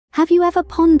Have you ever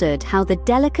pondered how the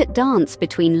delicate dance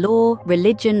between law,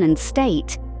 religion, and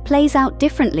state plays out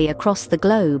differently across the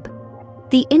globe?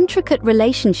 The intricate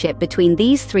relationship between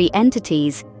these three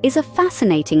entities is a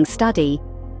fascinating study,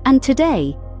 and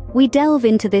today we delve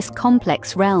into this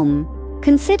complex realm.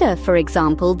 Consider, for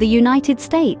example, the United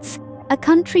States, a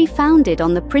country founded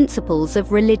on the principles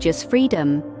of religious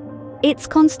freedom. Its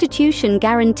constitution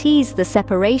guarantees the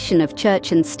separation of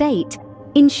church and state,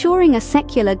 ensuring a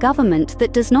secular government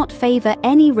that does not favor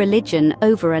any religion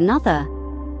over another.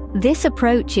 This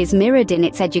approach is mirrored in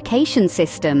its education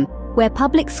system, where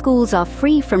public schools are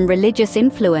free from religious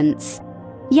influence.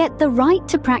 Yet the right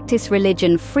to practice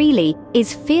religion freely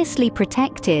is fiercely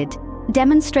protected,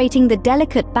 demonstrating the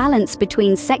delicate balance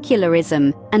between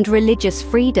secularism and religious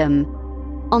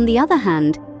freedom. On the other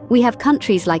hand, we have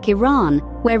countries like Iran,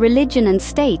 where religion and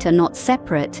state are not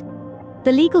separate.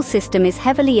 The legal system is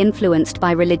heavily influenced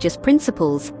by religious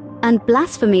principles, and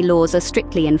blasphemy laws are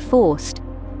strictly enforced.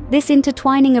 This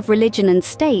intertwining of religion and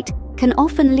state can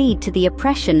often lead to the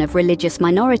oppression of religious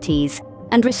minorities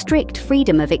and restrict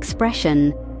freedom of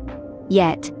expression.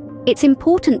 Yet, it's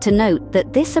important to note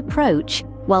that this approach,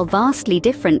 while vastly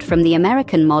different from the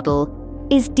American model,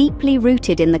 is deeply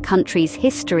rooted in the country's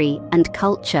history and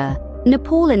culture.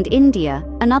 Nepal and India,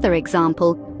 another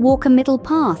example, walk a middle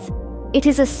path. It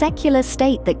is a secular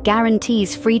state that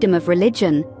guarantees freedom of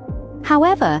religion.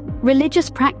 However, religious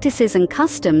practices and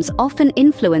customs often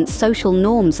influence social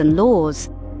norms and laws.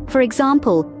 For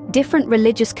example, different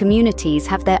religious communities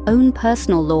have their own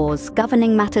personal laws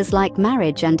governing matters like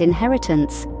marriage and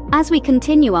inheritance. As we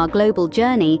continue our global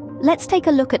journey, let's take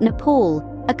a look at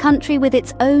Nepal, a country with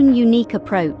its own unique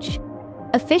approach.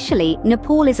 Officially,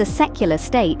 Nepal is a secular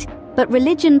state, but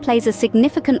religion plays a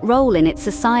significant role in its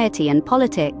society and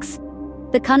politics.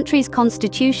 The country's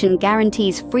constitution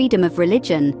guarantees freedom of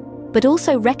religion, but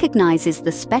also recognizes the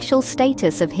special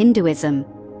status of Hinduism.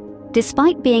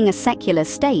 Despite being a secular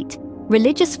state,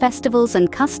 religious festivals and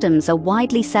customs are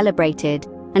widely celebrated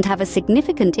and have a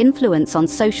significant influence on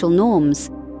social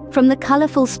norms. From the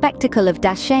colorful spectacle of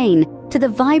Dashain to the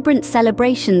vibrant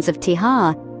celebrations of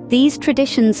Tihar, these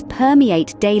traditions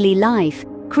permeate daily life,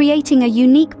 creating a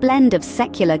unique blend of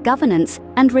secular governance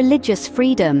and religious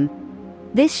freedom.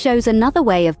 This shows another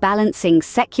way of balancing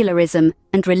secularism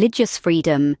and religious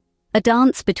freedom, a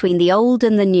dance between the old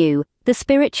and the new, the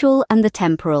spiritual and the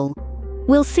temporal.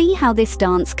 We'll see how this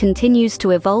dance continues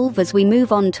to evolve as we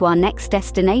move on to our next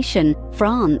destination,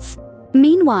 France.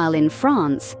 Meanwhile, in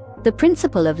France, the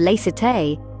principle of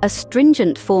laïcité, a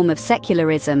stringent form of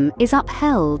secularism, is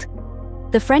upheld.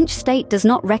 The French state does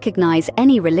not recognize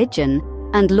any religion,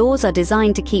 and laws are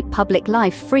designed to keep public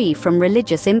life free from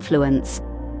religious influence.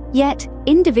 Yet,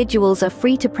 individuals are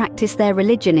free to practice their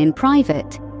religion in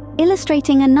private,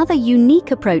 illustrating another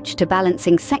unique approach to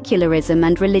balancing secularism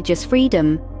and religious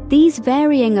freedom. These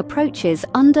varying approaches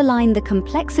underline the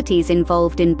complexities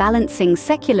involved in balancing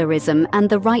secularism and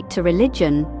the right to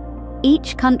religion.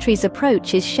 Each country's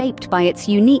approach is shaped by its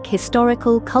unique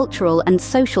historical, cultural, and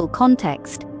social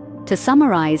context. To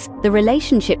summarize, the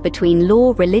relationship between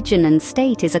law, religion, and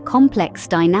state is a complex,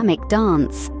 dynamic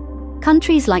dance.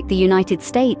 Countries like the United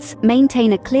States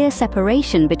maintain a clear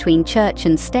separation between church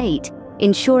and state,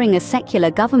 ensuring a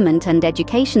secular government and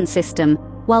education system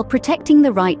while protecting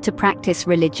the right to practice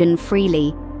religion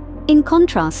freely. In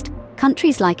contrast,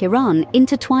 countries like Iran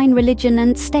intertwine religion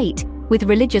and state, with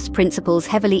religious principles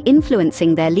heavily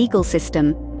influencing their legal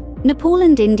system. Nepal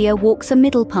and India walks a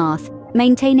middle path,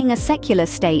 maintaining a secular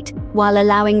state while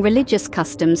allowing religious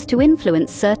customs to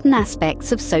influence certain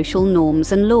aspects of social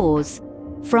norms and laws.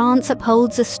 France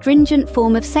upholds a stringent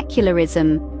form of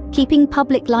secularism, keeping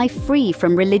public life free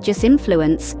from religious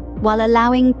influence while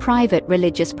allowing private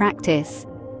religious practice.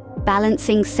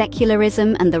 Balancing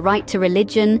secularism and the right to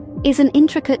religion is an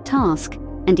intricate task,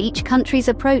 and each country's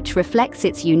approach reflects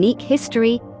its unique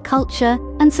history, culture,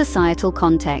 and societal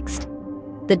context.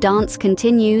 The dance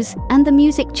continues and the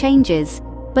music changes,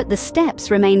 but the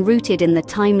steps remain rooted in the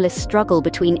timeless struggle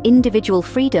between individual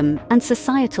freedom and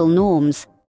societal norms.